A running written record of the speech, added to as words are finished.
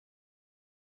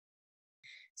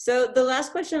So the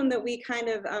last question that we kind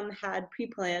of had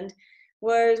pre-planned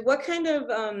was, what kind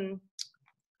of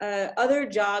other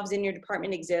jobs in your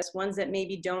department exist, ones that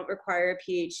maybe don't require a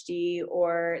PhD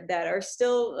or that are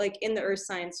still like in the earth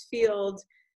science field?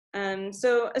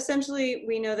 So essentially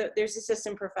we know that there's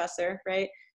assistant professor, right?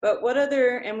 But what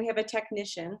other, and we have a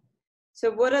technician. So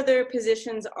what other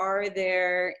positions are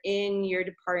there in your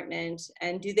department,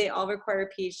 and do they all require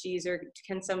PhDs, or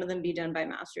can some of them be done by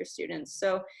master's students?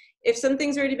 So if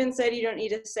something's already been said, you don't need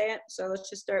to say it. So let's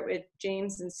just start with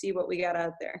James and see what we got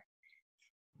out there.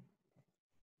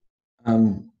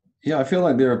 Yeah, I feel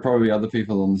like there are probably other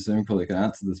people on the Zoom call that can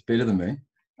answer this better than me.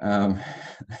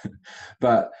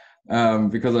 But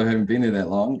because I haven't been there that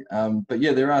long. But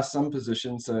yeah, there are some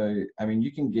positions. So, I mean,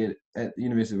 you can get, at the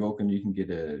University of Auckland, you can get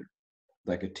a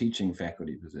teaching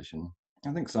faculty position.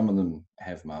 I think some of them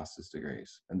have master's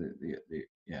degrees, and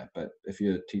yeah, but if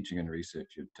you're teaching and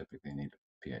research, you typically need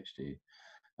a PhD.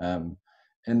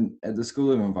 And at the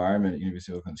School of Environment at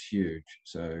University of Auckland is huge,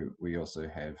 so we also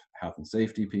have health and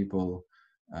safety people,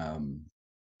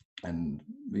 and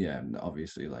yeah,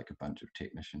 obviously like a bunch of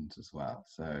technicians as well.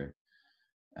 So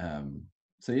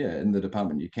so yeah, in the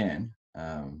department you can,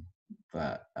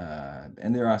 but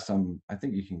and there are some, I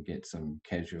think you can get some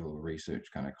casual research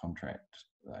kind of contract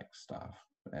like stuff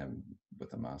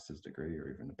with a master's degree or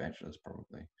even a bachelor's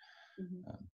probably.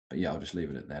 But yeah, I'll just leave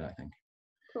it at that, I think.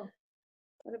 Cool.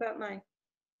 What about mine?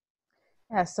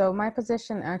 Yeah, so my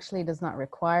position actually does not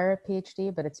require a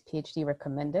PhD, but it's PhD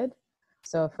recommended.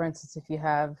 So for instance, if you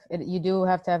have, you do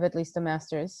have to have at least a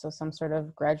master's, so some sort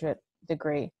of graduate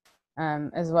degree,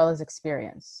 as well as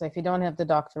experience. So if you don't have the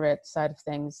doctorate side of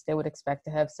things, they would expect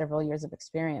to have several years of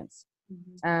experience.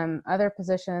 Other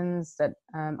positions that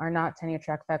are not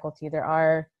tenure-track faculty, there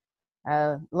are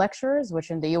lecturers,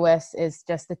 which in the US is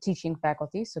just the teaching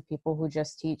faculty, so people who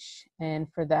just teach, and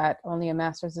for that only a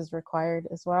master's is required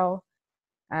as well.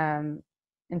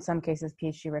 In some cases,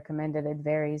 PhD recommended. It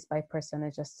varies by person.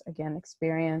 It's just, again,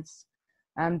 experience.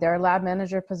 There are lab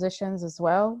manager positions as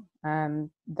well.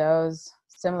 Those,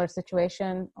 similar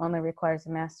situation, only requires a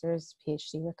master's,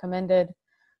 PhD recommended.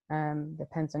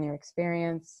 Depends on your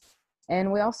experience.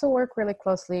 And we also work really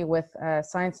closely with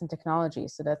science and technology.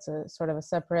 So that's a sort of a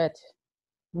separate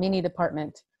mini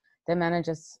department that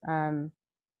manages a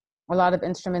lot of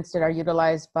instruments that are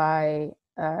utilized by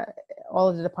all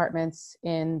of the departments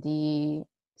in the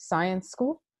science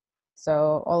school.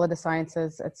 So all of the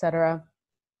sciences, etc.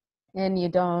 And you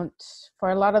don't,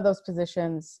 for a lot of those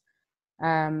positions,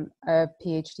 a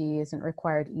PhD isn't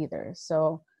required either.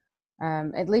 So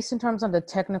at least in terms of the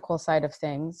technical side of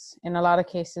things, in a lot of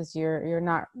cases, you're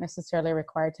not necessarily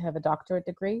required to have a doctorate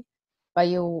degree, but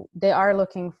they are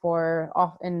looking for,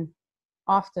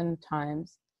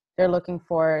 oftentimes, they're looking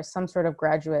for some sort of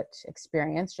graduate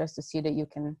experience just to see that you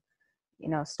can,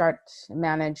 start,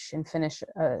 manage, and finish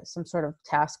some sort of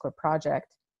task or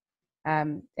project.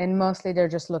 And mostly they're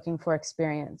just looking for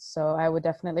experience. So I would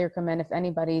definitely recommend, if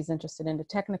anybody's interested in the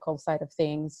technical side of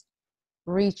things,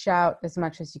 reach out as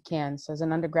much as you can. So as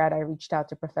an undergrad, I reached out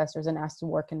to professors and asked to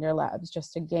work in their labs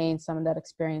just to gain some of that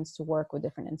experience to work with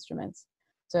different instruments.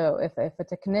 So if a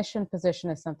technician position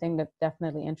is something that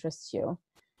definitely interests you,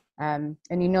 and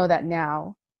you know that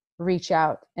now, reach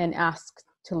out and ask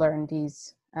to learn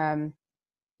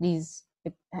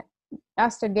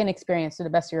ask to gain experience to the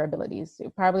best of your abilities. You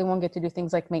probably won't get to do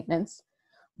things like maintenance,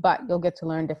 but you'll get to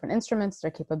learn different instruments, their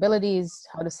capabilities,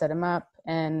 how to set them up,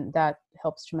 and that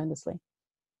helps tremendously.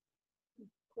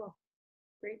 Cool.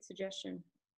 Great suggestion.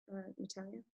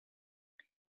 Natalia?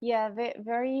 Yeah,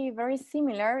 very, very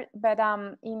similar, but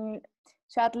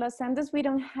at Los Andes, we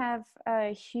don't have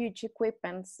huge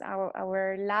equipments.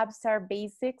 Our labs are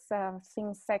basics,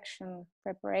 things section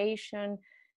preparation,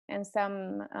 and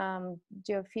some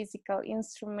geophysical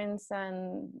instruments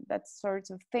and that sort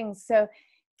of things. So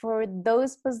for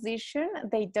those positions,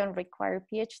 they don't require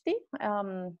PhD,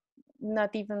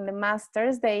 not even the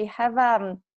masters. They have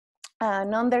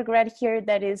an undergrad here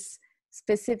that is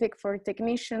specific for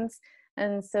technicians,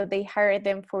 and so they hire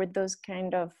them for those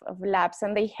kind of labs,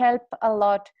 and they help a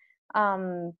lot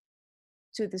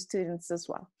to the students as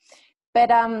well. But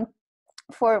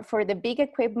for the big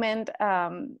equipment,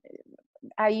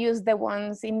 I use the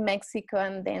ones in Mexico,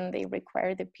 and then they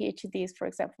require the PhDs, for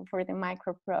example, for the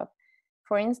microprobe,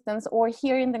 for instance, or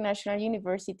here in the National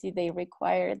University, they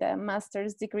require the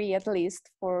master's degree at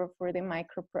least for the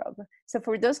microprobe. So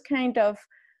for those kind of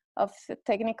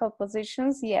technical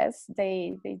positions, yes,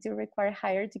 they do require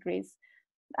higher degrees.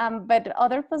 But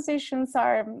other positions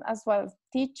are as well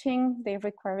teaching, they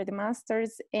require the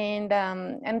master's, and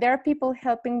there are people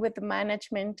helping with the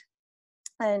management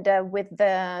and with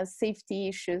the safety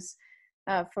issues,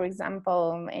 for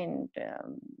example,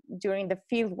 during the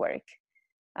field work.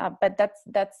 But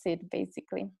that's it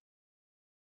basically.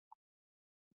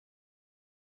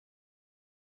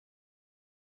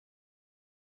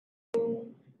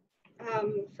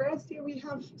 For us here, we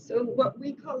have, so what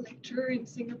we call lecturer in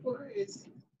Singapore is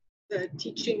the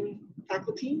teaching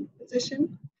faculty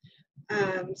position.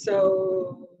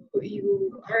 So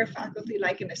you are a faculty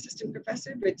like an assistant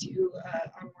professor, but you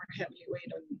are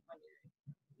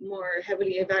more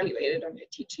heavily evaluated on your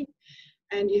teaching,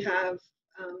 and you have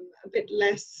a bit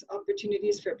less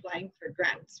opportunities for applying for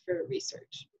grants for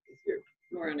research because you're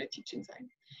more on a teaching side.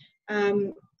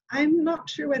 I'm not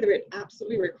sure whether it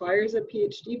absolutely requires a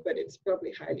PhD, but it's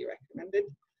probably highly recommended.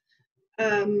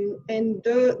 And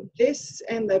this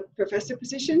and the professor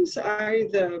positions are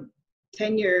the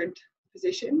tenured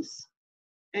positions.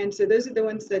 And so those are the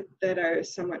ones that are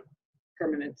somewhat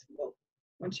permanent, well,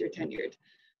 once you're tenured.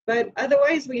 But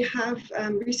otherwise, we have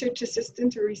research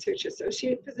assistant or research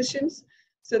associate positions.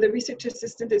 So the research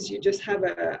assistant is you just have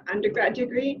an undergrad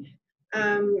degree.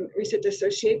 Research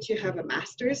associate, you have a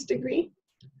master's degree.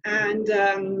 And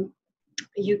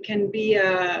you can be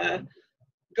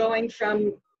going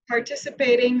from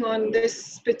participating on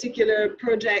this particular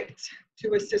project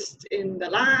to assist in the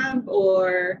lab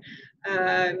or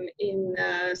in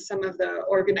some of the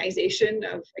organization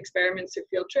of experiments or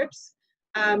field trips,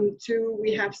 to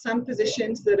we have some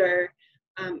positions that are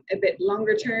a bit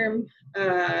longer term,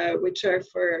 which are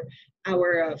for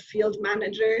our field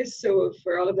managers. So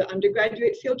for all of the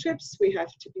undergraduate field trips, we have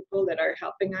 2 people that are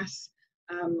helping us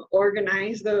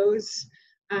organize those.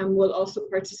 Will also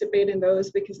participate in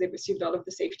those because they've received all of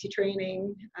the safety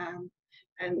training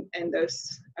and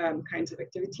those kinds of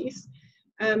activities.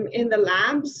 In the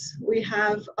labs, we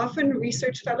have often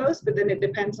research fellows, but then it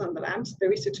depends on the labs. The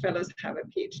research fellows have a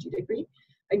PhD degree.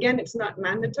 Again, it's not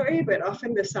mandatory, but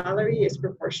often the salary is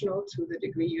proportional to the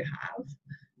degree you have.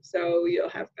 So you'll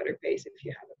have better pays if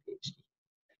you have a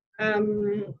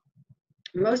PhD.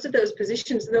 Most of those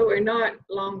positions, though, are not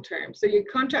long-term. So your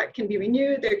contract can be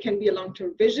renewed. There can be a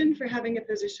long-term vision for having a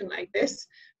position like this,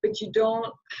 but you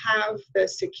don't have the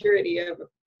security of a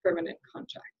permanent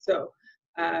contract. So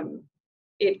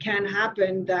it can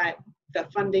happen that the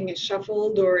funding is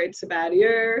shuffled or it's a bad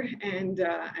year, and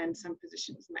some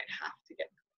positions might have to get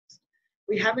closed.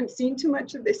 We haven't seen too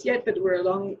much of this yet, but we're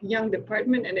a young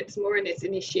department, and it's more in its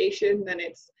initiation than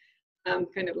its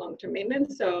kind of long-term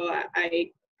maintenance. So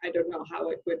I don't know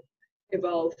how it would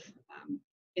evolve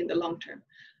in the long term.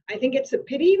 I think it's a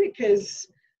pity because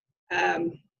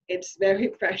it's very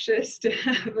precious to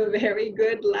have a very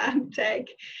good lab tech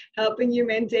helping you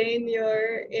maintain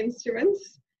your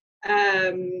instruments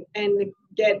and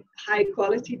get high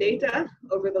quality data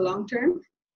over the long term.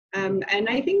 And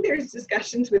I think there's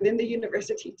discussions within the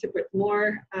university to put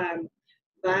more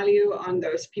value on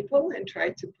those people and try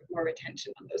to put more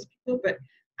attention on those people, but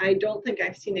I don't think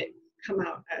I've seen it come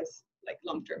out as like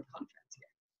long-term contracts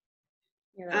yet.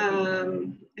 Yeah,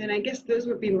 and I guess those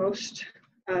would be most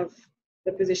of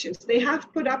the positions. They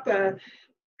have put up a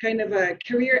kind of a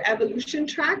career evolution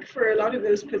track for a lot of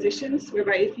those positions,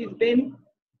 whereby if you've been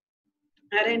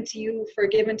at NTU for a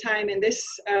given time in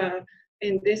this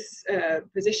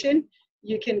position,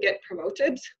 you can get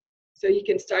promoted. So you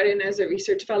can start in as a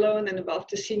research fellow and then evolve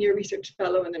to senior research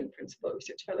fellow and then principal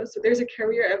research fellow. So there's a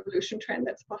career evolution trend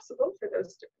that's possible for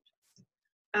those different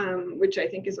jobs, which I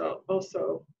think is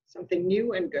also something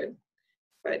new and good.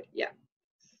 But yeah.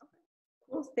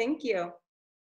 Well, thank you.